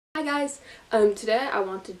Hi guys! Today I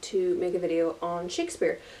wanted to make a video on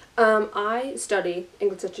Shakespeare. I study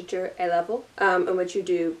English Literature A-level, in which you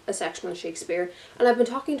do a section on Shakespeare, and I've been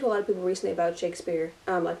talking to a lot of people recently about Shakespeare,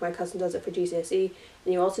 like my cousin does it for GCSE,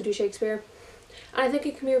 and you also do Shakespeare, and I think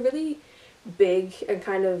it can be a really big and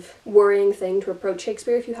kind of worrying thing to approach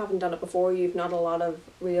Shakespeare if you haven't done it before, you've not a lot of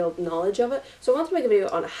real knowledge of it. So I want to make a video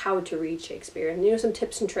on how to read Shakespeare and some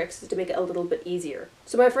tips and tricks to make it a little bit easier.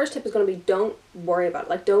 So my first tip is going to be don't worry about it,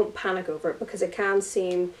 like don't panic over it, because it can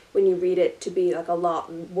seem when you read it to be like a lot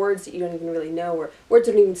of words that you don't even really know, or words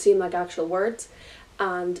that don't even seem like actual words,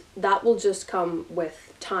 and that will just come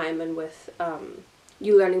with time and with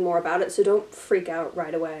you learning more about it, so don't freak out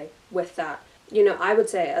right away with that. I would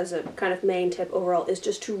say as a kind of main tip overall is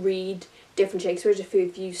just to read different Shakespeares.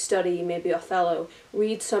 If you study maybe Othello,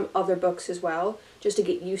 read some other books as well, just to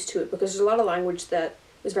get used to it, because there's a lot of language that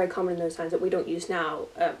was very common in those times that we don't use now.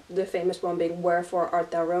 The famous one being "Wherefore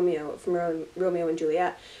art thou Romeo?" from Romeo and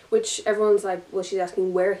Juliet, which everyone's like, well, she's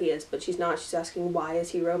asking where he is, but she's not. She's asking why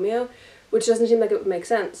is he Romeo, which doesn't seem like it would make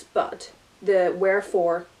sense, but the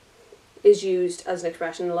wherefore is used as an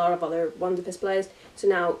expression in a lot of other ones of his plays. So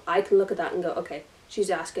now I can look at that and go, okay,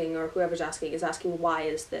 she's asking, or whoever's asking is asking, why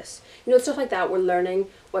is this? Stuff like that. We're learning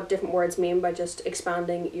what different words mean by just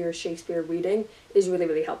expanding your Shakespeare reading is really,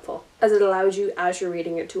 really helpful, as it allows you, as you're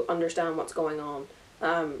reading it, to understand what's going on,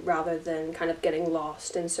 rather than kind of getting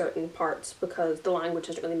lost in certain parts because the language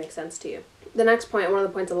doesn't really make sense to you. The next point, one of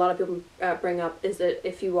the points a lot of people bring up, is that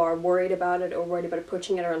if you are worried about it or worried about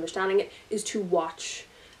approaching it or understanding it, is to watch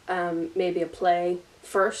maybe a play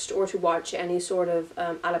first, or to watch any sort of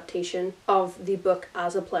adaptation of the book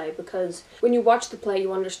as a play, because when you watch the play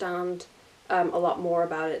you understand a lot more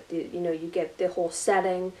about it. You get the whole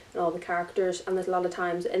setting and all the characters, and there's a lot of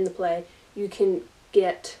times in the play you can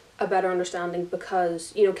get a better understanding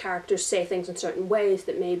because characters say things in certain ways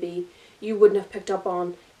that maybe you wouldn't have picked up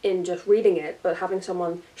on in just reading it, but having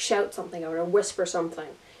someone shout something out or whisper something,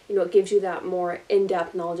 it gives you that more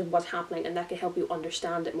in-depth knowledge of what's happening, and that can help you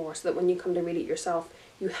understand it more, so that when you come to read it yourself,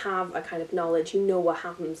 you have a kind of knowledge, you know what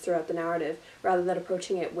happens throughout the narrative, rather than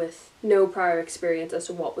approaching it with no prior experience as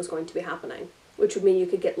to what was going to be happening, which would mean you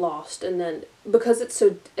could get lost. And then, because it's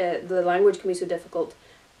so, the language can be so difficult,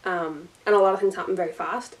 and a lot of things happen very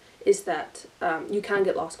fast, is that you can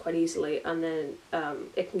get lost quite easily, and then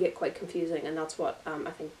it can get quite confusing, and that's what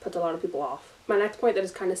I think puts a lot of people off. My next point that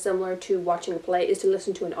is kind of similar to watching a play is to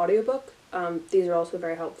listen to an audiobook. These are also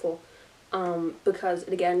very helpful because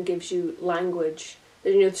it again gives you language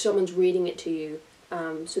that someone's reading it to you,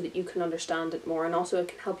 so that you can understand it more, and also it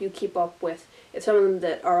can help you keep up with, if some of them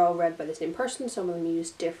that are all read by the same person, some of them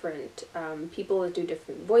use different people that do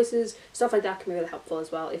different voices, stuff like that can be really helpful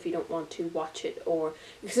as well if you don't want to watch it, or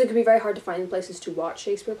because it can be very hard to find places to watch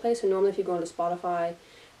Shakespeare plays. So normally if you go onto Spotify,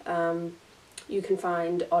 you can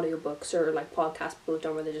find audiobooks or like podcasts people have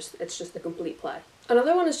done where it's just the complete play.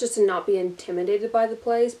 Another one is just to not be intimidated by the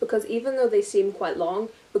plays, because even though they seem quite long,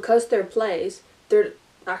 because they're plays, they're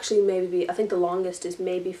actually maybe, I think the longest is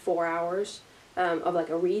maybe 4 hours of like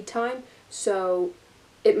a read time, so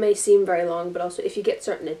it may seem very long, but also if you get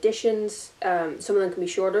certain editions, some of them can be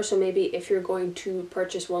shorter, so maybe if you're going to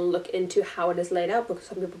purchase one, look into how it is laid out, because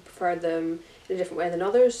some people prefer them in a different way than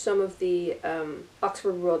others. Some of the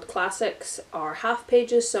Oxford World Classics are half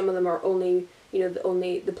pages, some of them are only,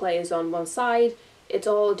 only the play is on one side. It's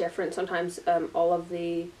all different. Sometimes all of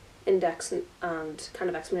the index and kind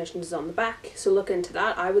of explanations is on the back, so look into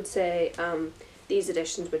that. I would say these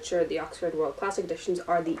editions, which are the Oxford World Classic editions,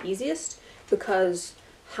 are the easiest, because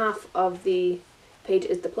half of the page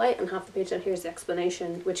is the play and half the page down here is the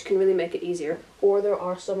explanation, which can really make it easier. Or there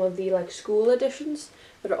are some of the like school editions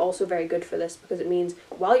that are also very good for this, because it means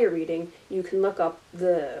while you're reading you can look up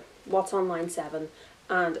the what's on line 7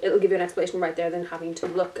 and it'll give you an explanation right there, than having to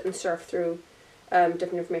look and surf through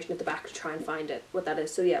different information at the back to try and find what that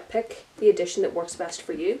is. So yeah, pick the edition that works best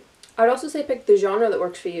for you. I would also say pick the genre that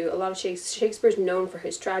works for you. A lot of Shakespeare's known for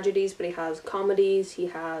his tragedies, but he has comedies, he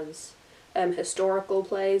has historical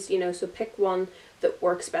plays, so pick one that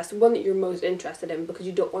works best, one that you're most interested in, because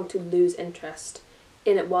you don't want to lose interest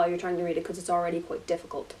in it while you're trying to read it, because it's already quite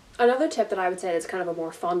difficult. Another tip that I would say is kind of a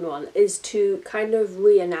more fun one is to kind of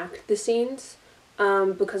reenact the scenes.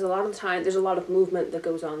 Because a lot of the time there's a lot of movement that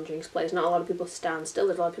goes on during plays. Not a lot of people stand still,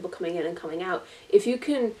 there's a lot of people coming in and coming out. If you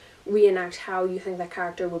can reenact how you think that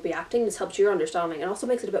character would be acting, this helps your understanding and also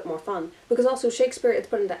makes it a bit more fun. Because also Shakespeare, it's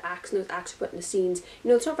put into acts, and those acts are put into scenes.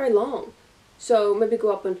 It's not very long. So maybe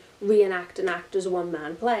go up and reenact an act as a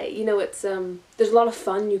one-man play. It's there's a lot of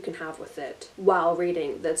fun you can have with it while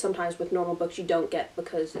reading that sometimes with normal books you don't get,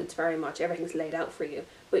 because it's very much everything's laid out for you.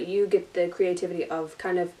 But you get the creativity of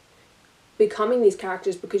kind of becoming these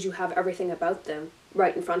characters because you have everything about them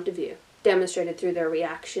right in front of you, demonstrated through their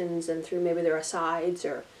reactions and through maybe their asides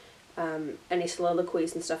or any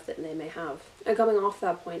soliloquies and stuff that they may have. And coming off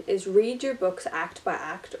that point is read your books act by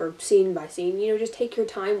act or scene by scene. You know, just take your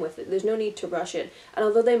time with it. There's no need to rush it. And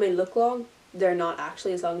although they may look long, they're not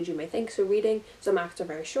actually as long as you may think. So reading, some acts are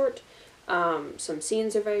very short, some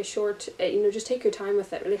scenes are very short. You know, just take your time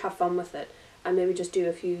with it, really have fun with it, and maybe just do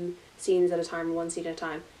a few scenes at a time, one scene at a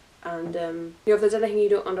time. And you know, if there's anything you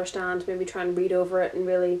don't understand, maybe try and read over it and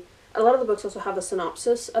really. A lot of the books also have a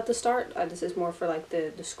synopsis at the start. This is more for like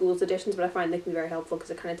the school's editions, but I find they can be very helpful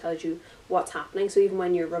because it kind of tells you what's happening. So even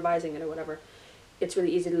when you're revising it or whatever, it's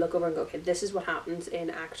really easy to look over and go, okay, this is what happens in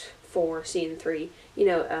Act 4, Scene 3, you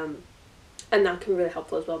know, and that can be really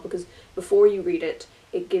helpful as well because before you read it,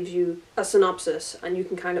 it gives you a synopsis and you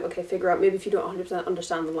can kind of, okay, figure out, maybe if you don't 100%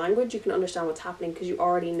 understand the language, you can understand what's happening because you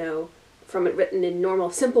already know from it written in normal,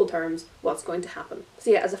 simple terms, what's going to happen.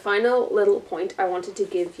 So yeah, as a final little point, I wanted to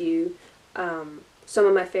give you some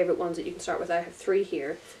of my favourite ones that you can start with. I have 3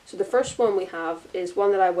 here. So the first one we have is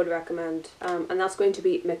one that I would recommend, and that's going to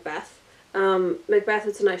be Macbeth. Macbeth,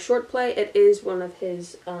 it's a nice short play. It is one of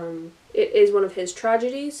his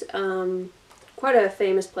tragedies. Quite a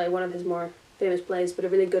famous play, one of his more famous plays, but a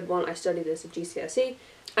really good one. I studied this at GCSE.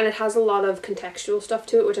 And it has a lot of contextual stuff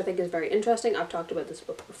to it, which I think is very interesting. I've talked about this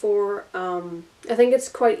book before. I think it's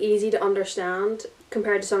quite easy to understand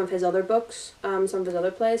compared to some of his other books, some of his other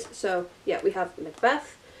plays. So yeah, we have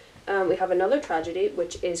Macbeth. We have another tragedy,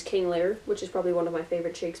 which is King Lear, which is probably one of my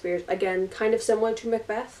favourite Shakespeare's. Again, kind of similar to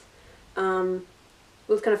Macbeth,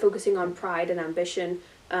 both kind of focusing on pride and ambition.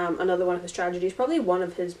 Another one of his tragedies, probably one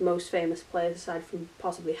of his most famous plays aside from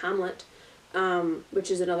possibly Hamlet, which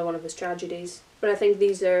is another one of his tragedies. But I think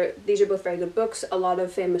these are both very good books. A lot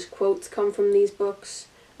of famous quotes come from these books,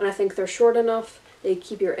 and I think they're short enough. They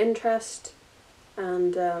keep your interest,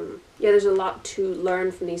 and yeah, there's a lot to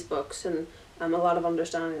learn from these books, and a lot of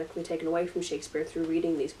understanding that can be taken away from Shakespeare through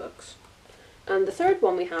reading these books. And the third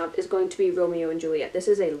one we have is going to be Romeo and Juliet. This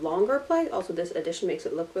is a longer play. Also, this edition makes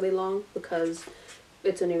it look really long because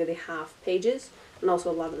it's only really half pages, and also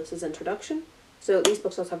a lot of this is introduction. So these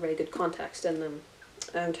books also have very good context in them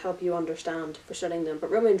and help you understand for studying them. But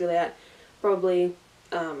Romeo and Juliet, probably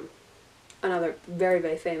another very,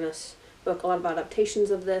 very famous book. A lot of adaptations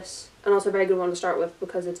of this, and also a very good one to start with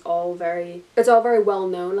because it's all very well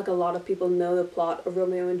known. Like, a lot of people know the plot of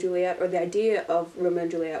Romeo and Juliet, or the idea of Romeo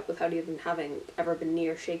and Juliet, without even having ever been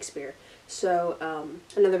near Shakespeare. So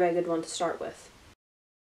another very good one to start with.